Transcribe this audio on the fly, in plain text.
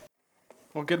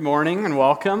Well, good morning and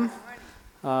welcome.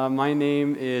 My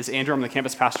name is Andrew. I'm the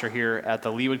campus pastor here at the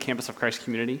Leawood campus of Christ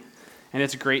Community, and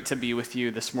it's great to be with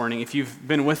you this morning. If you've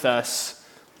been with us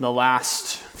the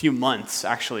last few months,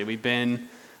 actually, we've been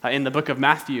in the book of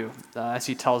Matthew as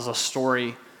he tells a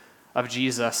story of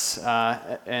Jesus,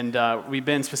 and we've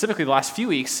been specifically the last few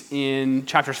weeks in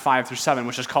chapters 5 through 7,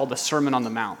 which is called the Sermon on the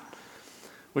Mount,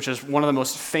 which is one of the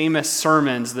most famous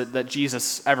sermons that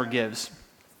Jesus ever gives.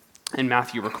 And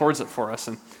Matthew records it for us.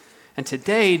 And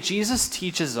today, Jesus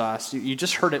teaches us, you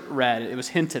just heard it read, it was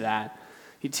hinted at,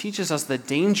 he teaches us the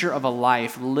danger of a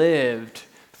life lived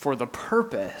for the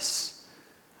purpose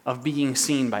of being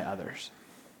seen by others.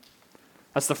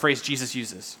 That's the phrase Jesus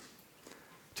uses.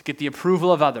 To get the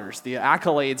approval of others, the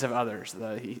accolades of others,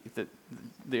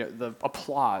 the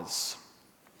applause.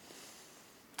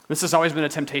 This has always been a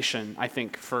temptation, I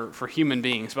think, for human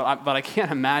beings, but I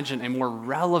can't imagine a more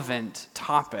relevant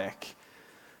topic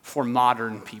for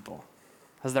modern people.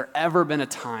 Has there ever been a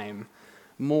time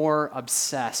more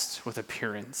obsessed with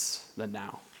appearance than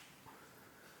now?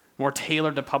 More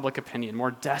tailored to public opinion,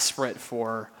 more desperate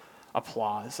for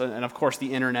applause. And of course,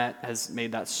 the internet has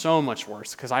made that so much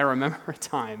worse, because I remember a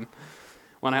time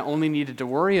when I only needed to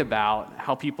worry about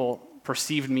how people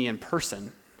perceived me in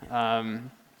person.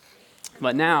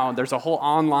 But now there's a whole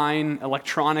online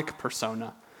electronic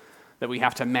persona that we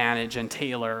have to manage and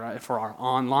tailor for our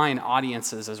online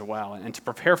audiences as well. And to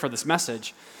prepare for this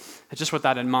message, just with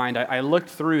that in mind, I looked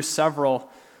through several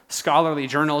scholarly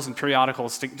journals and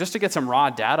periodicals just to get some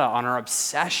raw data on our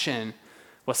obsession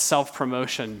with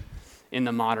self-promotion in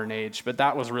the modern age. But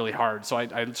that was really hard, so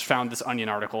I just found this Onion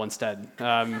article instead.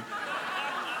 And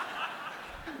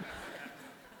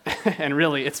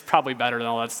really, it's probably better than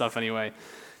all that stuff anyway.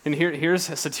 And here's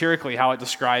satirically how it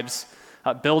describes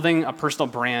building a personal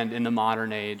brand in the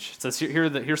modern age. It says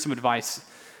here's some advice.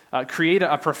 Create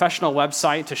a professional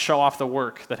website to show off the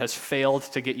work that has failed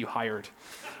to get you hired.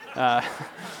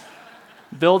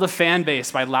 Build a fan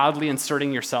base by loudly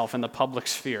inserting yourself in the public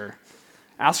sphere.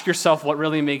 Ask yourself what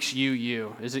really makes you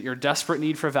you. Is it your desperate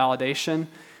need for validation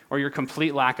or your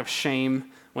complete lack of shame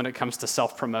when it comes to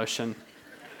self-promotion?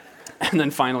 And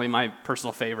then finally, my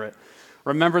personal favorite.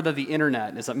 Remember that the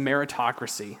internet is a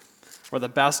meritocracy where the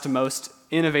best, most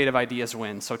innovative ideas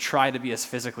win, so try to be as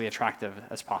physically attractive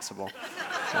as possible.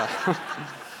 And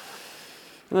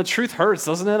the truth hurts,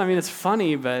 doesn't it? I mean, it's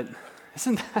funny, but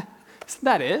isn't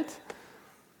that it?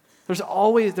 There's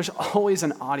always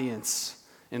an audience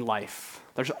in life.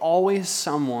 There's always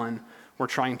someone we're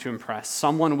trying to impress,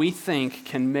 someone we think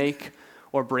can make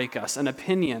or break us, an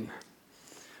opinion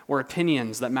or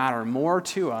opinions that matter more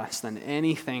to us than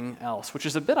anything else, which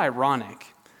is a bit ironic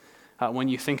when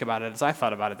you think about it, as I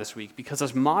thought about it this week, because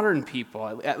as modern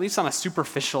people, at least on a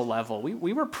superficial level,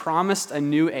 we were promised a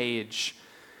new age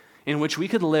in which we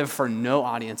could live for no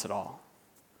audience at all.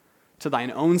 To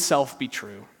thine own self be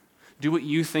true. Do what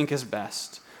you think is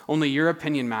best. Only your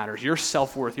opinion matters, your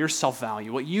self-worth, your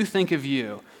self-value. What you think of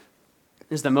you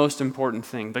is the most important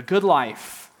thing. The good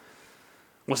life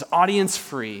was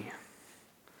audience-free.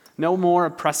 No more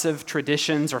oppressive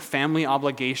traditions or family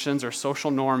obligations or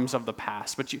social norms of the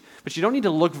past. But you don't need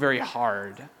to look very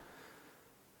hard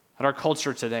at our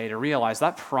culture today to realize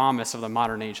that promise of the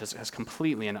modern age has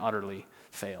completely and utterly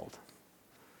failed.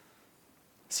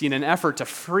 See, in an effort to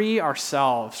free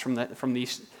ourselves from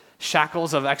these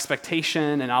shackles of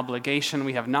expectation and obligation,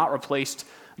 we have not replaced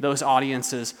those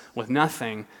audiences with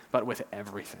nothing, but with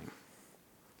everything.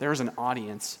 There's an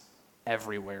audience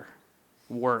everywhere.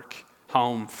 Work,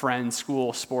 home, friends,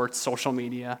 school, sports, social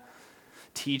media,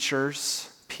 teachers,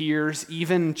 peers,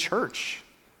 even church.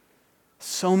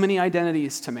 So many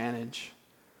identities to manage.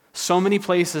 So many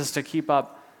places to keep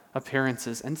up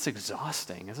appearances. And it's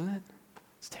exhausting, isn't it?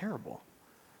 It's terrible.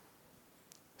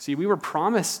 See, we were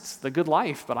promised the good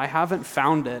life, but I haven't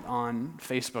found it on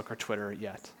Facebook or Twitter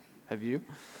yet. Have you?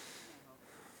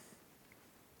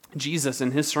 Jesus,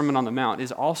 in his Sermon on the Mount,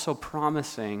 is also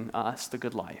promising us the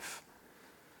good life.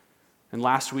 And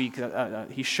last week,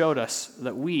 he showed us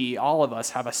that all of us,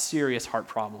 have a serious heart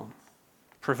problem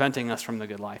preventing us from the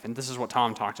good life. And this is what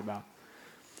Tom talked about.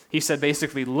 He said,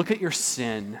 basically, look at your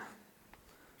sin.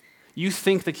 You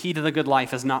think the key to the good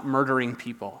life is not murdering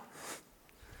people.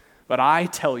 But I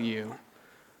tell you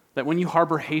that when you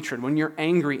harbor hatred, when you're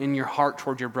angry in your heart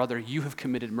toward your brother, you have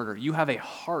committed murder. You have a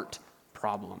heart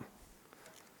problem.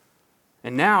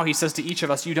 And now he says to each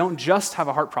of us, you don't just have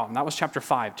a heart problem. That was chapter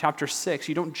 5. Chapter 6,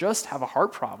 you don't just have a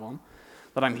heart problem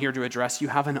that I'm here to address. You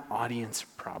have an audience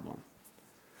problem.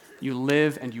 You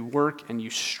live and you work and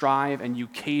you strive and you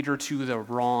cater to the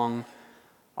wrong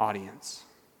audience.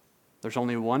 There's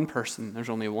only one person, there's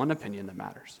only one opinion that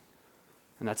matters.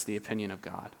 and that's the opinion of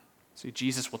God. So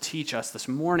Jesus will teach us this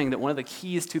morning that one of the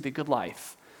keys to the good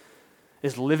life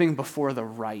is living before the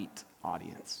right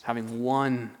audience, having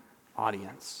one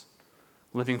audience,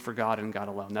 living for God and God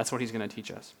alone. That's what he's going to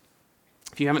teach us.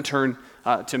 If you haven't turned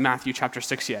to Matthew chapter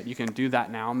 6 yet, you can do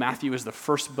that now. Matthew is the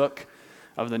first book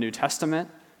of the New Testament,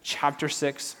 chapter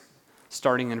 6,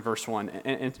 starting in verse 1.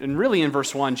 And really in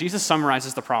verse 1, Jesus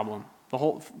summarizes the problem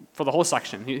for the whole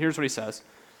section. Here's what he says.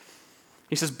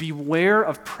 He says, "Beware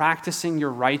of practicing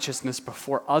your righteousness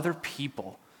before other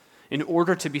people in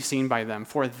order to be seen by them,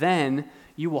 for then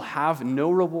you will have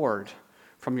no reward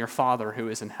from your Father who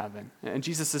is in heaven." And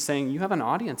Jesus is saying, you have an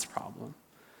audience problem.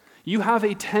 You have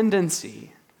a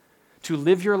tendency to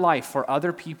live your life for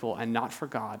other people and not for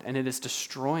God, and it is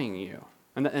destroying you.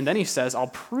 And then he says, I'll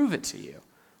prove it to you.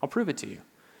 I'll prove it to you.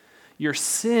 Your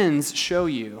sins show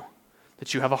you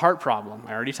that you have a heart problem.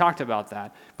 I already talked about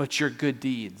that. But your good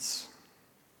deeds,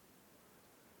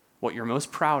 what you're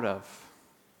most proud of,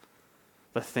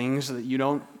 the things that you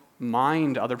don't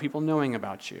mind other people knowing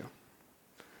about you,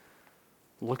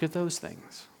 look at those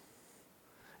things,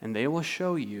 and they will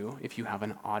show you if you have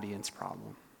an audience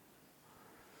problem.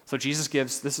 So Jesus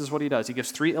this is what he does. He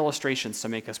gives 3 illustrations to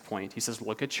make his point. He says,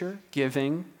 look at your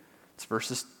giving, it's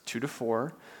verses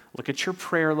 2-4. Look at your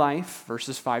prayer life,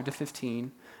 verses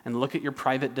 5-15. And look at your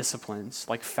private disciplines,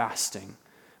 like fasting,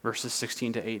 verses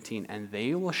 16-18. And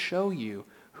they will show you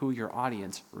who your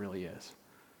audience really is.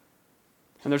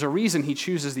 And there's a reason he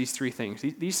chooses these 3 things.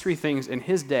 These 3 things in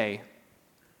his day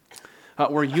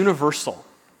were universal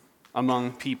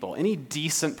among people. Any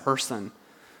decent person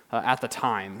at the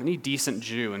time, any decent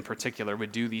Jew in particular,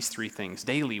 would do these 3 things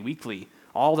daily, weekly,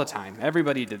 all the time.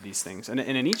 Everybody did these things. And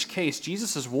in each case,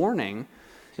 Jesus' warning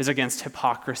is against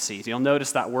hypocrisy. You'll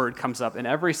notice that word comes up in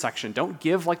every section. Don't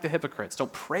give like the hypocrites.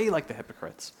 Don't pray like the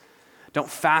hypocrites. Don't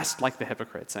fast like the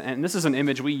hypocrites. And this is an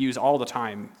image we use all the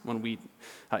time when we,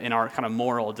 in our kind of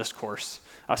moral discourse,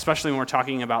 especially when we're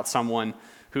talking about someone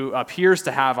who appears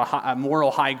to have a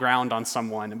moral high ground on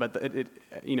someone, but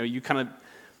you kind of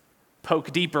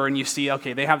poke deeper and you see,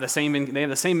 okay, they have the same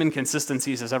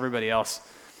inconsistencies as everybody else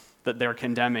that they're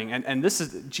condemning. And this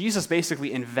is, Jesus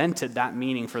basically invented that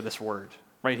meaning for this word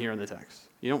right here in the text.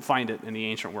 You don't find it in the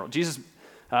ancient world. Jesus,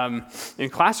 in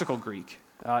classical Greek,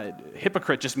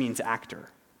 hypocrite just means actor.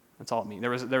 That's all it means.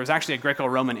 There was actually a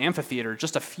Greco-Roman amphitheater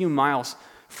just a few miles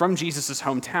from Jesus'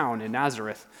 hometown in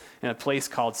Nazareth, in a place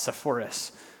called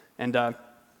Sepphoris. And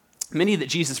many that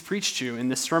Jesus preached to in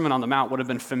this Sermon on the Mount would have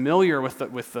been familiar with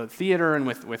the theater and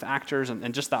with actors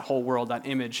and just that whole world. That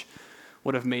image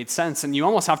would have made sense. And you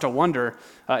almost have to wonder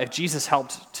if Jesus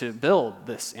helped to build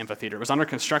this amphitheater. It was under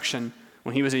construction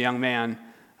when he was a young man,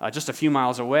 just a few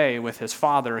miles away with his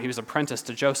father. He was apprenticed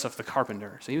to Joseph the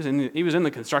carpenter. So he was in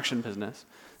the construction business.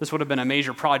 This would have been a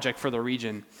major project for the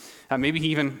region. Maybe he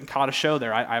even caught a show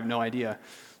there. I have no idea.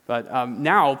 But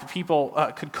now people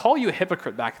could call you a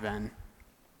hypocrite back then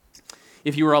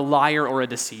if you were a liar or a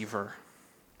deceiver.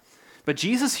 But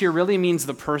Jesus here really means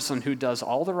the person who does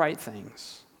all the right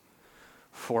things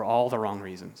for all the wrong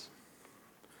reasons.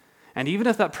 And even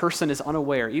if that person is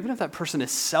unaware, even if that person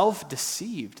is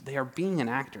self-deceived, they are being an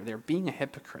actor. They are being a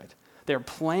hypocrite. They are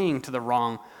playing to the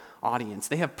wrong audience.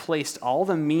 They have placed all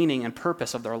the meaning and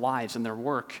purpose of their lives and their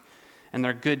work and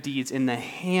their good deeds in the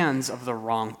hands of the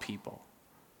wrong people.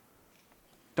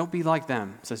 Don't be like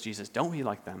them, says Jesus. Don't be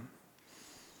like them.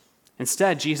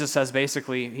 Instead, Jesus says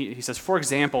basically, he says, for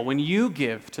example, when you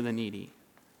give to the needy,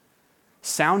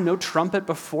 sound no trumpet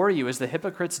before you as the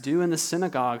hypocrites do in the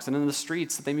synagogues and in the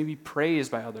streets, that they may be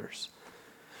praised by others.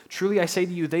 Truly I say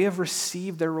to you, they have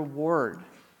received their reward.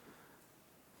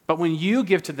 But when you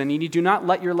give to the needy, do not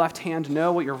let your left hand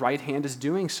know what your right hand is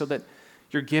doing, so that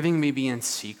your giving may be in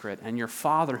secret, and your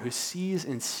Father who sees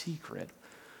in secret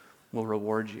will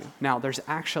reward you. Now, there's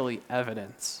actually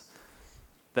evidence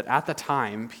that at the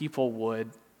time, people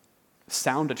would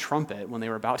sound a trumpet when they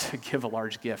were about to give a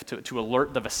large gift to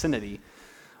alert the vicinity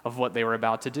of what they were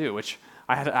about to do, which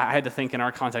I had to think in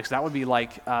our context, that would be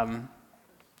like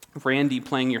Randy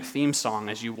playing your theme song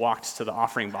as you walked to the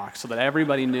offering box so that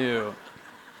everybody knew,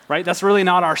 right? That's really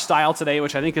not our style today,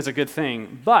 which I think is a good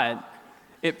thing, but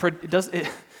it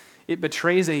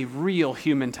betrays a real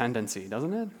human tendency,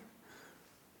 doesn't it?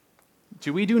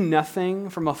 Do we do nothing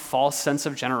from a false sense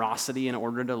of generosity in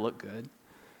order to look good?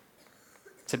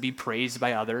 To be praised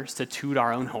by others, to toot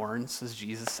our own horns, as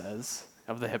Jesus says,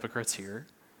 of the hypocrites here?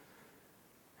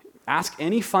 Ask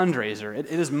any fundraiser. It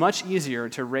is much easier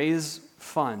to raise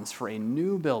funds for a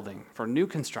new building, for new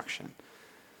construction,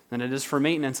 than it is for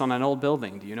maintenance on an old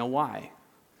building. Do you know why?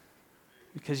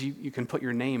 Because you can put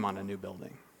your name on a new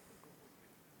building.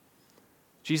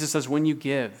 Jesus says, when you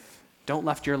give, don't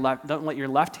let your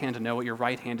left hand know what your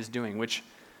right hand is doing, which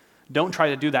don't try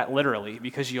to do that literally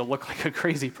because you'll look like a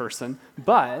crazy person.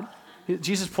 But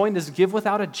Jesus' point is give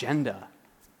without agenda.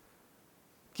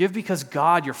 Give because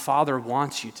God, your Father,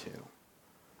 wants you to.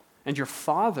 And your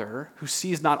Father, who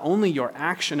sees not only your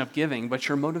action of giving, but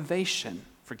your motivation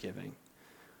for giving,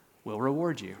 will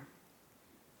reward you.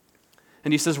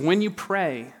 And he says, when you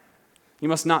pray, you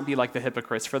must not be like the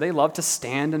hypocrites, for they love to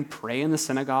stand and pray in the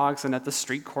synagogues and at the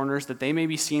street corners, that they may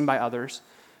be seen by others.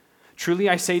 Truly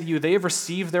I say to you, they have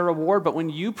received their reward, but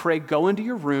when you pray, go into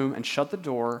your room and shut the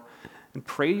door and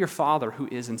pray to your Father who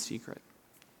is in secret.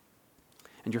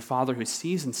 And your Father who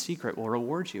sees in secret will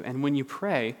reward you. And when you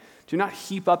pray, do not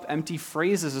heap up empty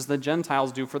phrases as the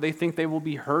Gentiles do, for they think they will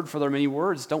be heard for their many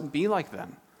words. Don't be like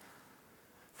them.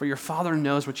 For your Father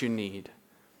knows what you need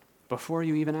before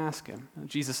you even ask him.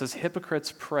 Jesus says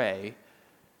hypocrites pray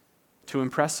to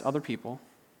impress other people,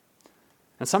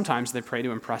 and sometimes they pray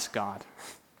to impress God.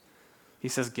 He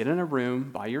says, get in a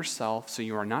room by yourself so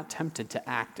you are not tempted to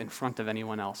act in front of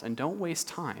anyone else, and don't waste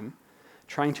time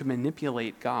trying to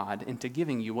manipulate God into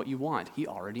giving you what you want. He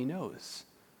already knows.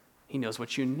 He knows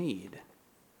what you need.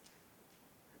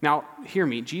 Now, hear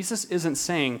me. Jesus isn't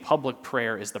saying public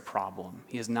prayer is the problem.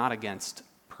 He is not against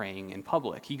praying in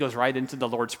public. He goes right into the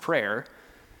Lord's Prayer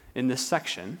in this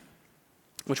section,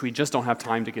 which we just don't have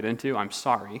time to get into. I'm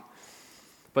sorry.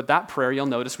 But that prayer, you'll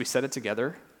notice we said it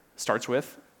together, starts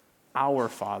with our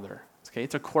Father. Okay,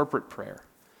 it's a corporate prayer.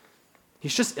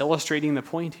 He's just illustrating the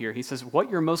point here. He says, what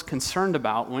you're most concerned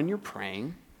about when you're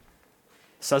praying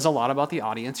says a lot about the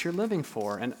audience you're living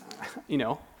for. And,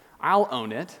 I'll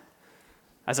own it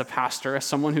as a pastor, as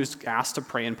someone who's asked to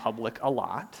pray in public a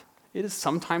lot. It is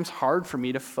sometimes hard for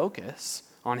me to focus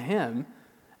on him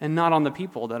and not on the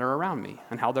people that are around me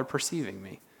and how they're perceiving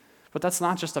me. But that's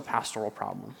not just a pastoral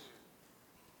problem.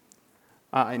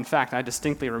 In fact, I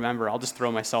distinctly remember, I'll just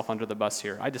throw myself under the bus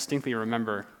here. I distinctly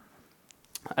remember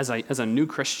as a new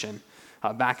Christian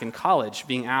back in college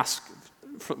being asked,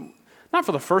 not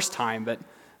for the first time,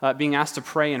 but being asked to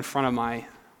pray in front of my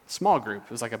small group.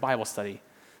 It was like a Bible study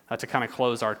to kind of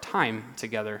close our time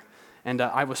together. And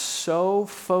I was so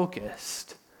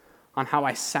focused on how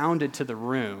I sounded to the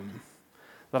room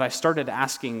that I started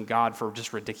asking God for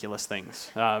just ridiculous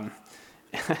things.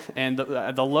 And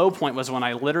the low point was when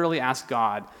I literally asked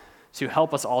God to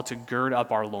help us all to gird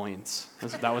up our loins.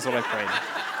 That was what I prayed.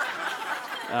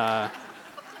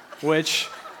 Which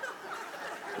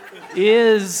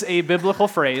is a biblical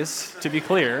phrase, to be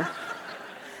clear,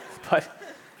 but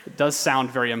it does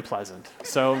sound very unpleasant.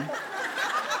 So,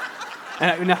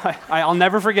 I'll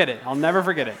never forget it. I'll never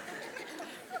forget it.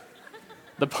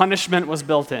 The punishment was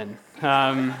built in.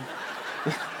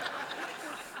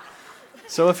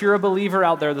 So if you're a believer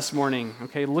out there this morning,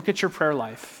 okay, look at your prayer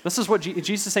life. This is what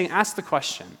Jesus is saying. Ask the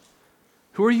question,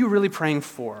 who are you really praying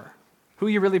for? Who are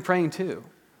you really praying to?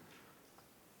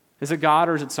 Is it God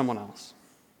or is it someone else?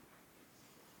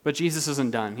 But Jesus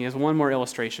isn't done. He has one more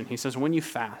illustration. He says, when you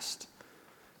fast,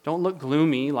 don't look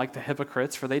gloomy like the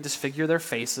hypocrites, for they disfigure their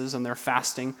faces, and their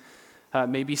fasting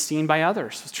may be seen by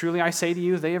others. Truly I say to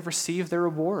you, they have received their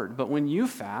reward. But when you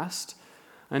fast,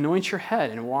 anoint your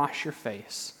head and wash your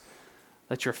face,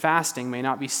 that your fasting may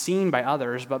not be seen by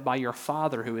others, but by your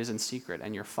Father who is in secret.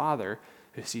 And your Father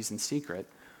who sees in secret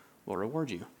will reward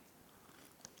you.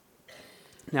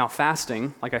 Now,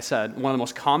 fasting, like I said, one of the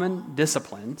most common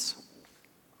disciplines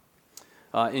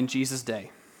in Jesus'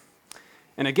 day.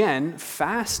 And again,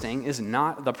 fasting is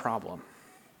not the problem.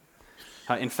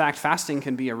 In fact, fasting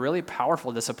can be a really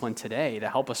powerful discipline today to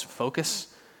help us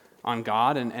focus on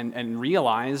God and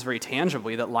realize very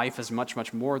tangibly that life is much,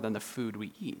 much more than the food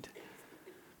we eat.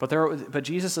 But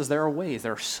Jesus says there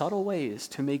are subtle ways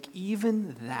to make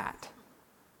even that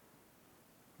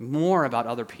more about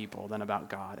other people than about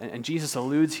God. And Jesus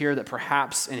alludes here that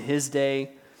perhaps in his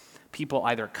day, people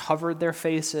either covered their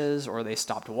faces or they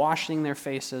stopped washing their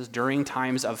faces during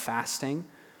times of fasting,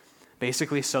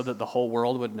 basically so that the whole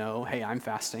world would know, hey, I'm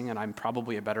fasting and I'm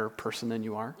probably a better person than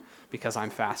you are because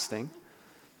I'm fasting.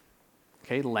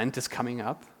 Okay, Lent is coming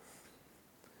up.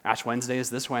 Ash Wednesday is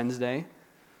this Wednesday.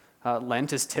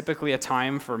 Lent is typically a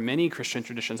time for many Christian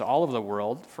traditions all over the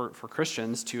world for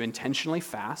Christians to intentionally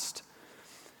fast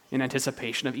in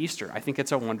anticipation of Easter. I think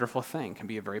it's a wonderful thing, can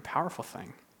be a very powerful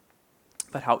thing.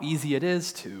 But how easy it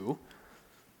is to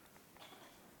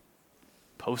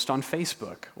post on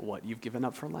Facebook what you've given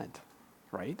up for Lent,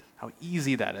 right? How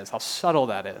easy that is, how subtle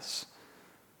that is.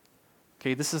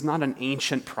 Okay, this is not an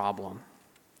ancient problem.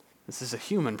 This is a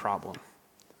human problem.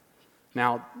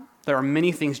 Now, there are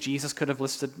many things Jesus could have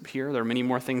listed here. There are many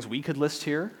more things we could list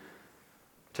here.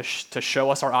 to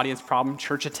show us our audience problem,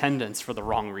 church attendance for the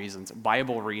wrong reasons,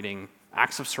 Bible reading,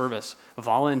 acts of service,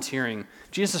 volunteering.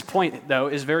 Jesus' point, though,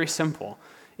 is very simple.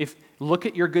 Look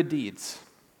at your good deeds.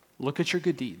 Look at your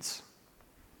good deeds.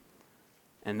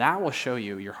 And that will show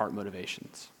you your heart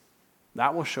motivations.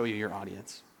 That will show you your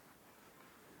audience.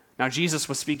 Now, Jesus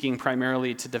was speaking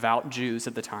primarily to devout Jews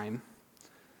at the time,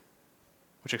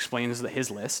 which explains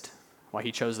his list, why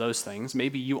he chose those things.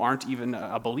 Maybe you aren't even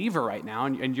a believer right now,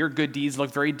 and your good deeds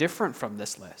look very different from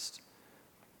this list.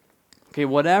 Okay,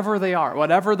 whatever they are,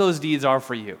 whatever those deeds are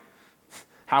for you,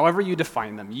 however you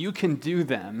define them, you can do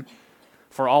them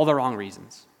for all the wrong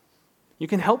reasons. You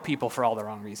can help people for all the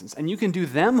wrong reasons, and you can do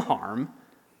them harm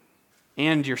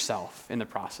and yourself in the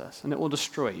process, and it will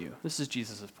destroy you. This is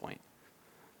Jesus' point.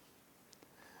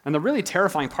 And the really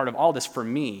terrifying part of all this for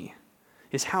me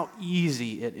is how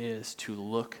easy it is to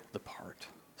look the part.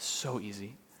 So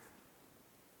easy.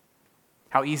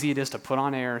 How easy it is to put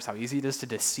on airs, how easy it is to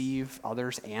deceive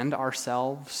others and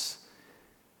ourselves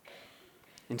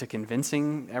into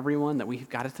convincing everyone that we've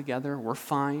got it together, we're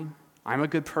fine, I'm a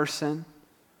good person.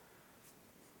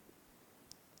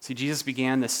 See, Jesus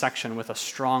began this section with a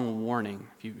strong warning,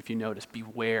 if you notice,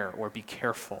 beware or be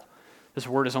careful. This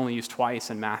word is only used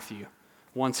twice in Matthew,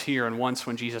 once here and once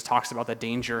when Jesus talks about the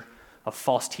danger of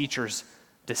false teachers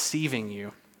deceiving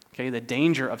you. Okay, the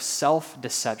danger of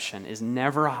self-deception is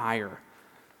never higher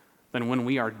than when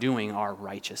we are doing our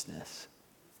righteousness,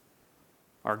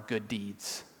 our good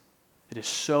deeds. It is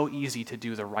so easy to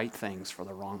do the right things for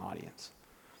the wrong audience.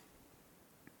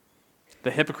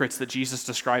 The hypocrites that Jesus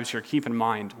describes here, keep in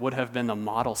mind, would have been the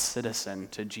model citizen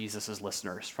to Jesus'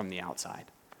 listeners from the outside.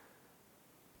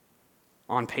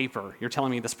 On paper, you're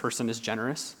telling me this person is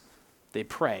generous, they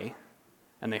pray,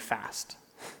 and they fast.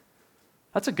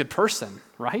 That's a good person,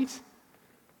 right?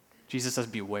 Jesus says,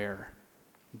 beware.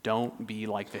 Don't be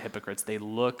like the hypocrites. They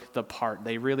look the part,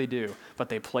 they really do, but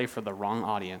they play for the wrong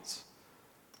audience.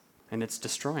 And it's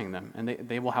destroying them, and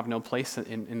they will have no place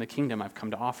in the kingdom I've come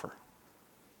to offer.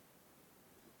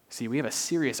 See, we have a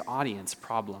serious audience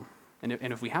problem. And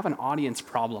if we have an audience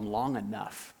problem long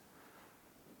enough,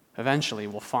 eventually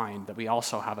we'll find that we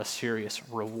also have a serious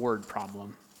reward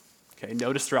problem. Okay,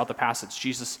 notice throughout the passage,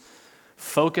 Jesus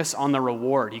focuses on the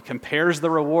reward. He compares the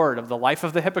reward of the life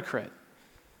of the hypocrite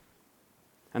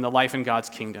and the life in God's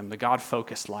kingdom, the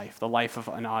God-focused life, the life of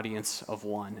an audience of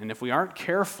one. And if we aren't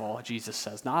careful, Jesus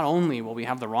says, not only will we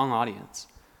have the wrong audience,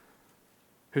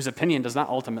 whose opinion does not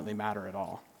ultimately matter at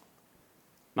all,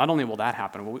 not only will that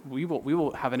happen, we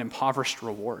will have an impoverished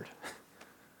reward.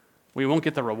 We won't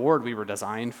get the reward we were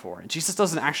designed for. And Jesus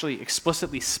doesn't actually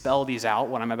explicitly spell these out,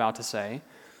 what I'm about to say,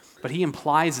 but he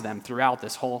implies them throughout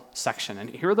this whole section. And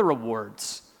here are the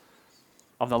rewards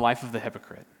of the life of the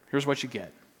hypocrite. Here's what you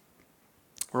get.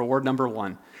 Reward number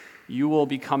 1, you will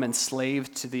become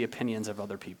enslaved to the opinions of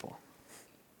other people.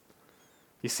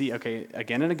 You see, okay,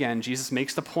 again and again, Jesus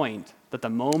makes the point that the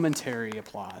momentary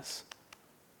applause,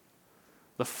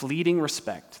 the fleeting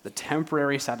respect, the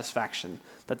temporary satisfaction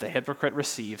that the hypocrite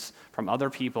receives from other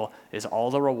people is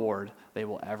all the reward they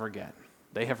will ever get.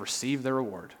 They have received their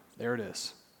reward. There it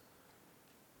is.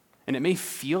 And it may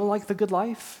feel like the good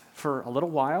life for a little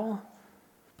while,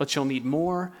 but you'll need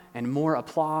more and more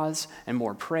applause and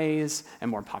more praise and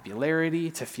more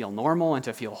popularity to feel normal and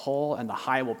to feel whole, and the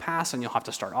high will pass and you'll have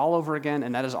to start all over again,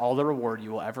 and that is all the reward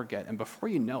you will ever get. And before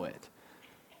you know it,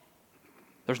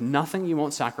 there's nothing you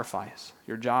won't sacrifice.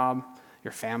 Your job,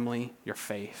 your family, your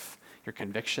faith, your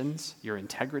convictions, your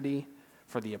integrity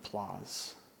for the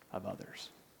applause of others.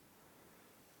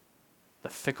 The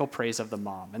fickle praise of the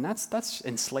mob. And that's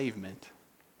enslavement.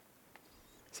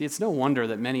 See, it's no wonder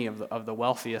that many of the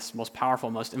wealthiest, most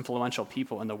powerful, most influential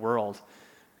people in the world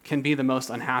can be the most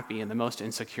unhappy and the most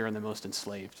insecure and the most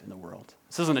enslaved in the world.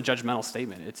 This isn't a judgmental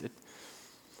statement.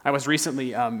 I was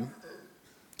recently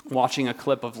watching a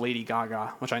clip of Lady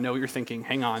Gaga, which I know you're thinking,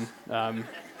 hang on,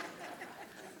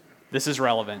 this is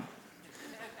relevant.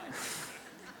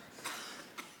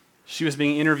 She was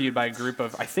being interviewed by a group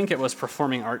of, I think it was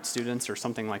performing arts students or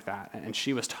something like that, and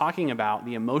she was talking about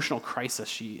the emotional crisis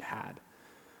she had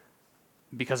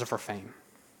because of her fame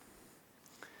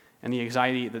and the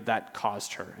anxiety that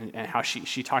caused her, and how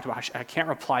she talked about how I can't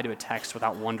reply to a text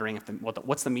without wondering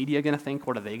what's the media going to think?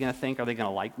 What are they going to think? Are they going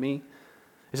to like me?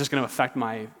 Is this going to affect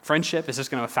my friendship? Is this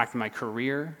going to affect my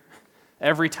career?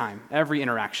 Every time, every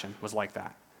interaction was like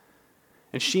that.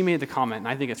 And she made the comment, and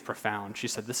I think it's profound. She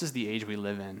said, this is the age we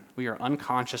live in. We are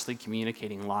unconsciously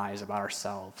communicating lies about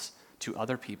ourselves to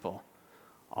other people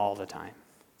all the time.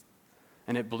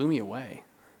 And it blew me away.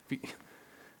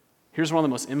 Here's one of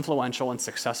the most influential and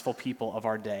successful people of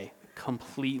our day,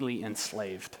 completely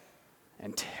enslaved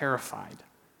and terrified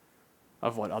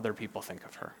of what other people think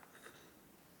of her.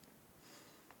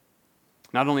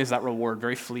 Not only is that reward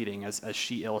very fleeting, as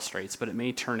she illustrates, but it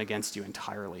may turn against you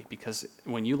entirely, because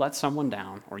when you let someone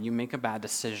down or you make a bad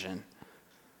decision,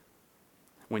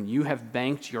 when you have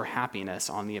banked your happiness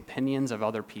on the opinions of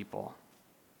other people,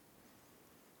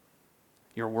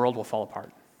 your world will fall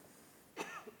apart.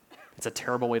 It's a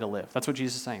terrible way to live. That's what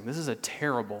Jesus is saying. This is a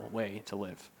terrible way to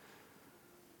live.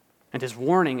 And his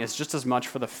warning is just as much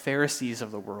for the Pharisees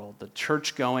of the world, the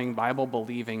church-going,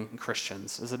 Bible-believing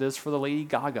Christians, as it is for the Lady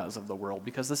Gagas of the world,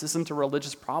 because this isn't a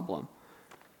religious problem.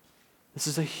 This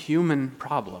is a human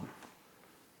problem.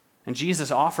 And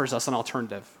Jesus offers us an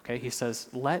alternative, okay? He says,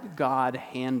 let God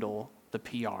handle the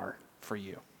PR for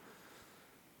you.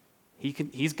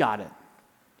 He's got it.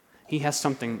 He has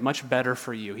something much better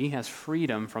for you. He has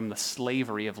freedom from the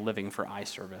slavery of living for eye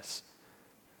service.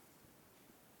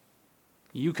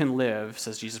 You can live,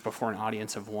 says Jesus, before an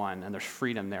audience of one, and there's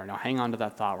freedom there. Now hang on to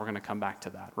that thought. We're going to come back to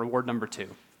that. Reward number 2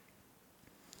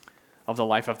 of the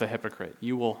life of the hypocrite.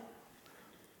 You will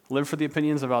live for the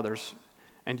opinions of others,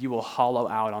 and you will hollow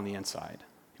out on the inside.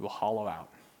 You will hollow out.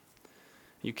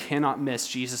 You cannot miss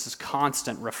Jesus'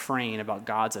 constant refrain about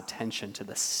God's attention to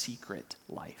the secret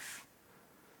life.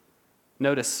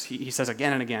 Notice he says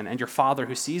again and again, and your Father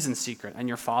who sees in secret, and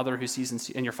your Father who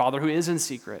is in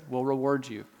secret will reward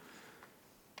you.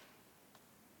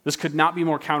 This could not be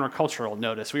more countercultural.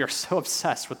 Notice, we are so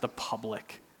obsessed with the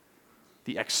public,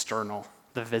 the external,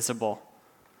 the visible.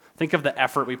 Think of the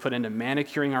effort we put into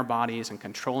manicuring our bodies and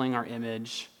controlling our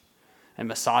image and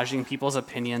massaging people's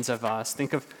opinions of us.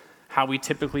 Think of how we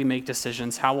typically make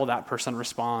decisions. How will that person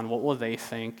respond? What will they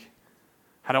think?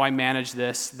 How do I manage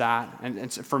this, that?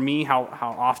 And for me, how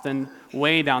often,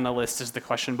 way down the list is the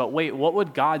question, but wait, what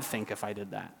would God think if I did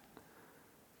that?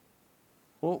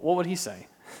 What would he say?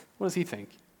 What does he think?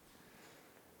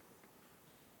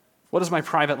 What is my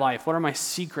private life? What is my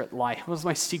secret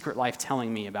life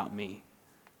telling me about me?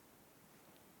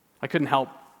 I couldn't help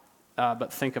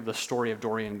but think of the story of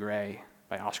Dorian Gray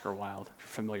by Oscar Wilde. If you're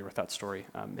familiar with that story.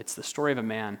 It's the story of a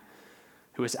man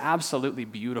who is absolutely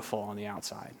beautiful on the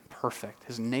outside, perfect.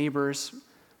 His neighbors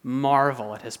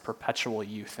marvel at his perpetual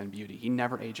youth and beauty. He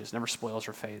never ages, never spoils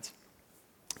or fades.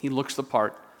 He looks the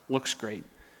part, looks great.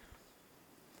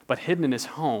 But hidden in his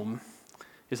home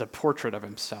is a portrait of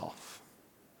himself.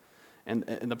 And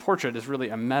the portrait is really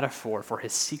a metaphor for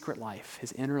his secret life,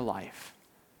 his inner life,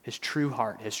 his true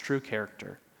heart, his true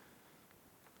character.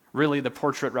 Really, the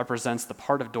portrait represents the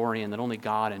part of Dorian that only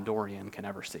God and Dorian can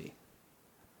ever see.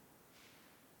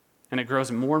 And it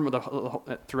grows more and more,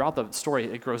 throughout the story,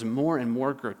 it grows more and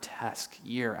more grotesque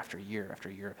year after year after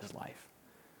year of his life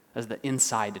as the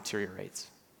inside deteriorates.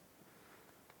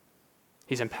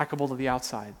 He's impeccable to the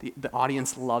outside. The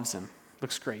audience loves him,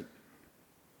 looks great.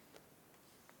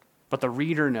 But the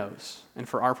reader knows, and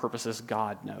for our purposes,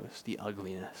 God knows the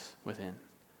ugliness within,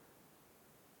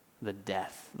 the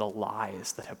death, the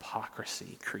lies that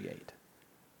hypocrisy create.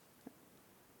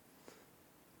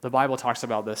 The Bible talks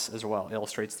about this as well,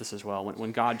 illustrates this as well.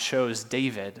 When God chose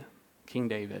David, King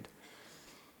David,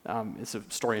 it's a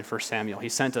story in 1 Samuel. He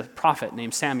sent a prophet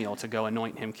named Samuel to go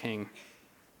anoint him king.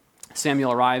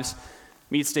 Samuel arrives,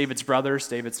 meets David's brothers.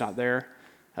 David's not there.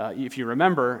 If you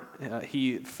remember,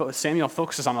 Samuel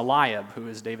focuses on Eliab, who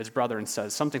is David's brother, and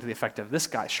says something to the effect of, this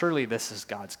guy, surely this is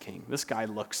God's king. This guy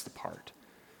looks the part.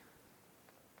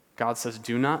 God says,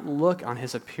 do not look on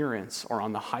his appearance or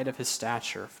on the height of his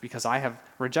stature, because I have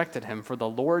rejected him, for the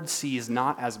Lord sees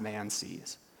not as man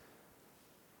sees.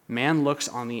 Man looks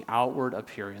on the outward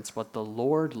appearance, but the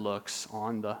Lord looks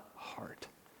on the heart.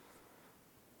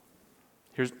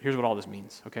 Here's what all this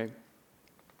means, okay?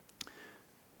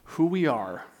 Who we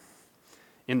are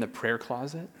in the prayer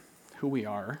closet, who we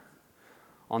are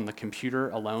on the computer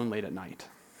alone late at night,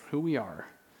 who we are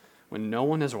when no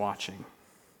one is watching,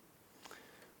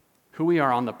 who we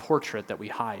are on the portrait that we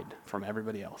hide from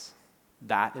everybody else.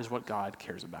 That is what God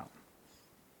cares about.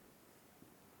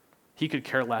 He could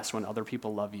care less when other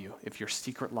people love you if your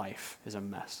secret life is a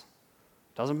mess.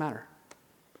 Doesn't matter.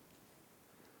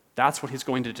 That's what he's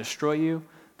going to destroy you.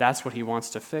 That's what he wants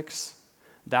to fix.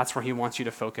 That's where he wants you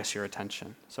to focus your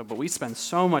attention. But we spend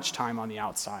so much time on the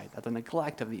outside at the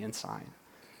neglect of the inside.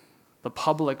 The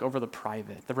public over the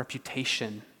private, the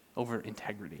reputation over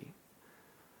integrity.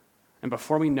 And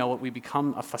before we know it, we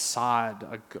become a facade,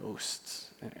 a ghost,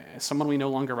 someone we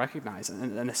no longer recognize.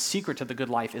 And the secret to the good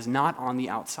life is not on the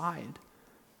outside.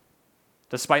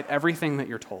 Despite everything that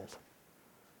you're told,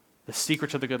 the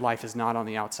secret to the good life is not on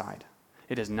the outside.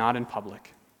 It is not in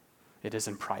public. It is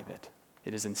in private.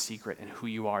 It is in secret and who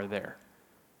you are there.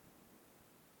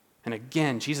 And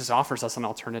again, Jesus offers us an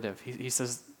alternative. He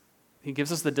says, he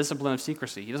gives us the discipline of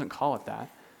secrecy. He doesn't call it that.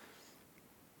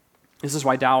 This is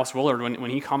why Dallas Willard, when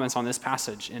he comments on this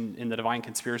passage in The Divine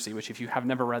Conspiracy, which if you have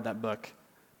never read that book,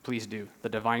 please do, The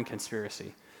Divine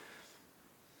Conspiracy.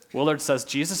 Willard says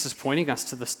Jesus is pointing us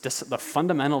to the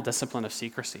fundamental discipline of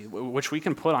secrecy, which we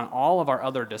can put on all of our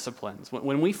other disciplines.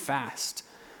 When we fast,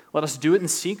 let us do it in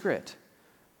secret.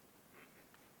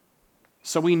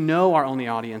 So we know our only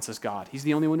audience is God. He's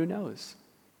the only one who knows.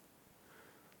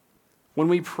 When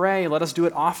we pray, let us do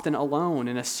it often alone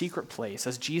in a secret place,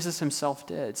 as Jesus himself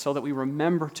did, so that we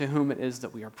remember to whom it is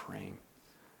that we are praying.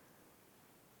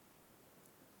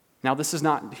 Now, this is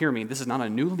not a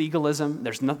new legalism.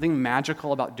 There's nothing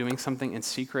magical about doing something in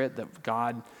secret that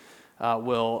God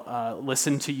will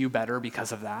listen to you better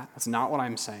because of that. That's not what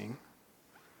I'm saying.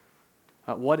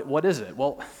 What is it?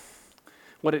 Well,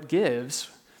 what it gives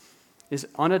is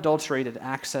unadulterated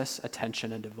access,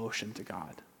 attention, and devotion to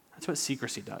God. That's what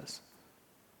secrecy does.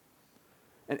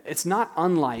 And it's not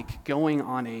unlike going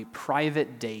on a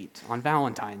private date on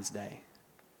Valentine's Day.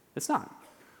 It's not.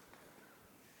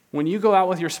 When you go out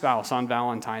with your spouse on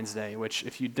Valentine's Day, which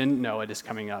if you didn't know, it is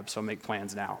coming up, so make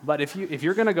plans now. But if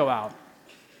you're going to go out,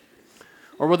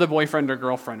 or with a boyfriend or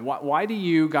girlfriend, why do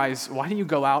you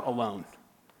go out alone?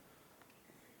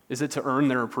 Is it to earn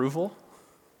their approval?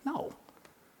 No.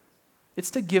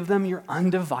 It's to give them your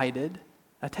undivided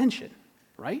attention,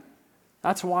 right?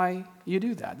 That's why you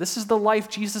do that. This is the life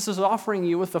Jesus is offering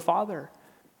you with the Father.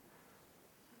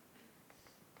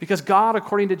 Because God,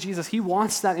 according to Jesus, he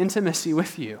wants that intimacy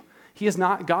with you.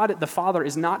 God, the Father,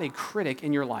 is not a critic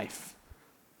in your life.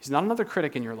 He's not another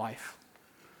critic in your life.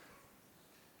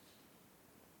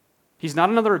 He's not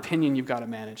another opinion you've got to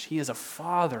manage. He is a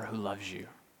Father who loves you.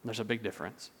 There's a big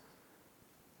difference.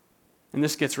 And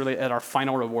this gets really at our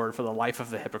final reward for the life of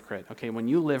the hypocrite. Okay, when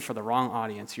you live for the wrong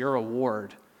audience, your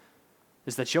reward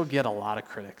is that you'll get a lot of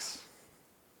critics.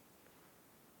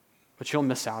 But you'll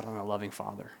miss out on a loving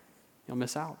Father. You'll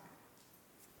miss out.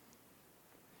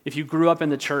 If you grew up in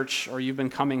the church or you've been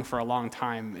coming for a long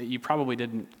time, you probably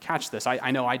didn't catch this.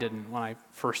 I know I didn't when I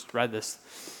first read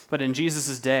this. But in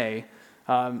Jesus' day,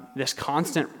 this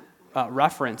constant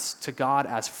reference to God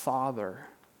as Father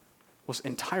was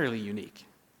entirely unique.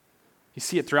 You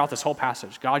see it throughout this whole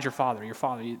passage. God, your Father, your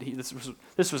Father.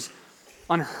 This was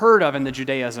unheard of in the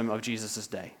Judaism of Jesus'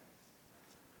 day.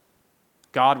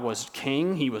 God was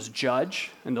king, he was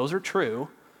judge, and those are true,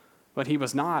 but he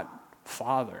was not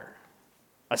Father,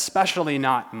 especially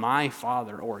not my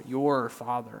Father or your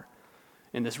Father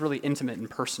in this really intimate and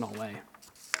personal way.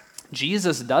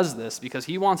 Jesus does this because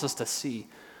he wants us to see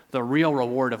the real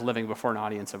reward of living before an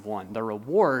audience of one. The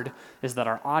reward is that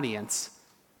our audience,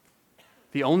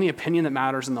 the only opinion that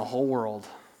matters in the whole world,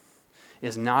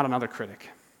 is not another critic.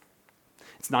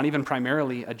 It's not even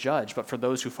primarily a judge, but for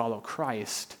those who follow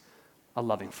Christ, a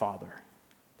loving Father.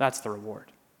 That's the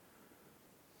reward.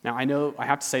 Now, I know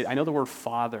the word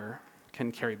father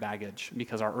can carry baggage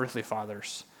because our earthly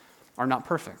fathers are not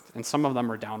perfect, and some of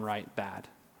them are downright bad.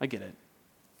 I get it.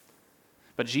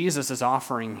 But Jesus is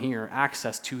offering here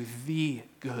access to the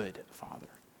good Father,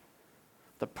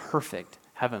 the perfect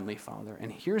heavenly Father.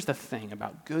 And here's the thing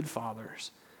about good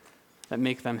fathers that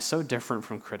make them so different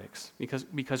from critics,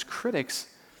 because critics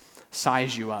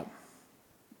size you up,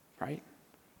 right?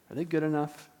 Are they good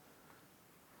enough?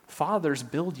 Fathers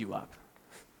build you up,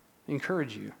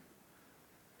 encourage you.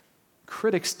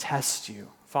 Critics test you.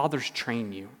 Fathers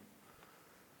train you.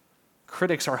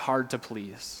 Critics are hard to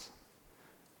please.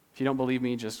 If you don't believe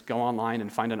me, just go online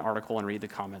and find an article and read the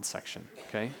comments section,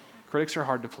 okay? Critics are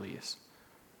hard to please.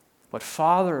 But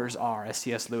fathers are, as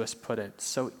C.S. Lewis put it,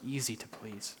 so easy to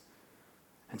please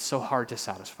and so hard to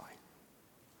satisfy.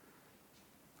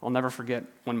 I'll never forget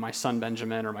when my son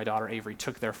Benjamin or my daughter Avery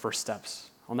took their first steps.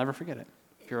 I'll never forget it.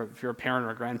 If you're a parent or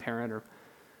a grandparent or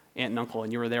aunt and uncle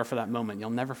and you were there for that moment,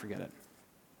 you'll never forget it.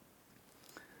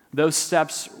 Those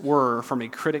steps were, from a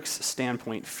critic's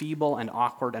standpoint, feeble and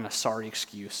awkward and a sorry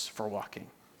excuse for walking.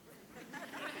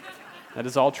 That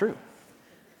is all true.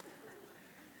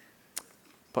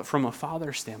 But from a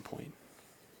father's standpoint,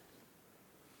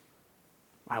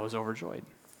 I was overjoyed.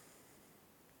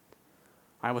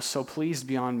 I was so pleased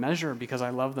beyond measure because I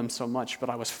love them so much, but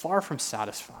I was far from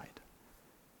satisfied.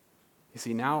 You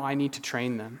see, now I need to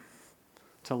train them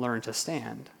to learn to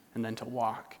stand and then to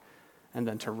walk and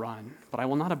then to run. But I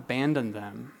will not abandon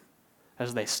them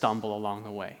as they stumble along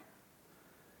the way.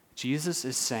 Jesus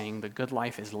is saying the good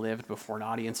life is lived before an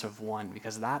audience of one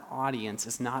because that audience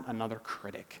is not another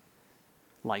critic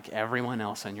like everyone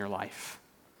else in your life.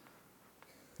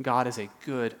 God is a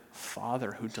good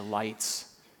Father who delights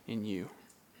in you.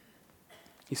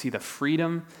 You see, the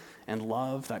freedom and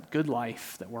love, that good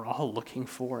life that we're all looking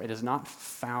for, it is not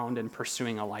found in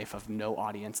pursuing a life of no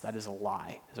audience. That is a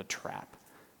lie, is a trap.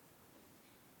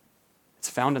 It's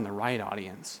found in the right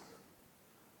audience.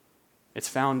 It's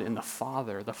found in the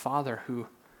Father who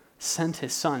sent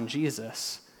his Son,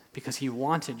 Jesus, because he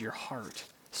wanted your heart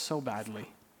so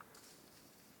badly.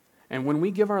 And when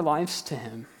we give our lives to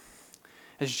him,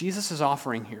 as Jesus is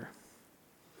offering here,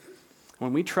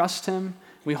 when we trust him,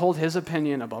 we hold his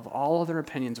opinion above all other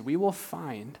opinions, we will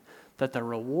find that the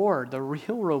reward, the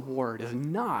real reward, is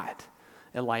not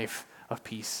a life of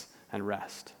peace and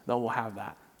rest, though we'll have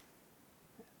that.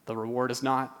 The reward is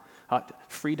not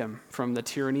freedom from the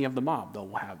tyranny of the mob, though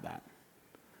we'll have that.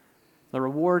 The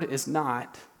reward is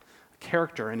not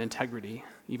character and integrity,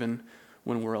 even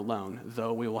when we're alone,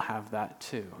 though we will have that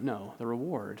too. No, the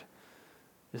reward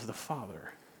is the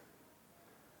Father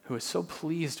who is so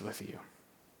pleased with you,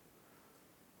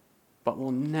 but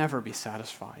will never be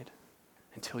satisfied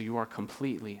until you are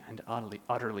completely and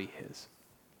utterly his.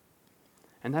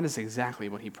 And that is exactly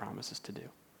what he promises to do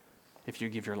if you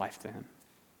give your life to him.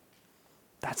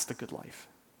 That's the good life.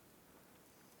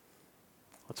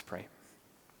 Let's pray.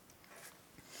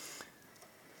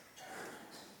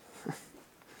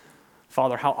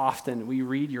 Father, how often we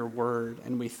read your word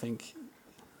and we think,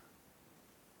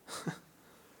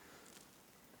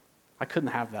 I couldn't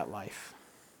have that life.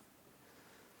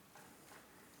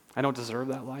 I don't deserve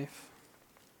that life.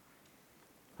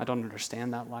 I don't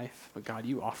understand that life. But God,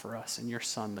 you offer us in your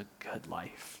Son the good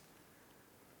life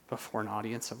before an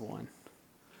audience of one.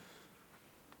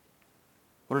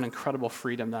 What an incredible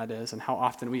freedom that is, and how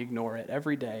often we ignore it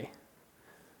every day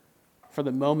for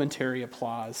the momentary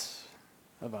applause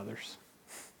of others.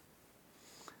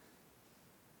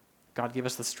 God, give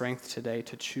us the strength today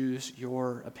to choose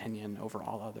your opinion over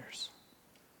all others.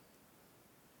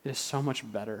 It is so much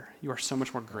better. You are so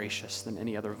much more gracious than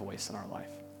any other voice in our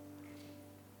life.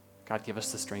 God, give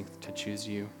us the strength to choose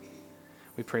you.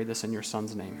 We pray this in your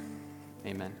Son's name.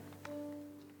 Amen.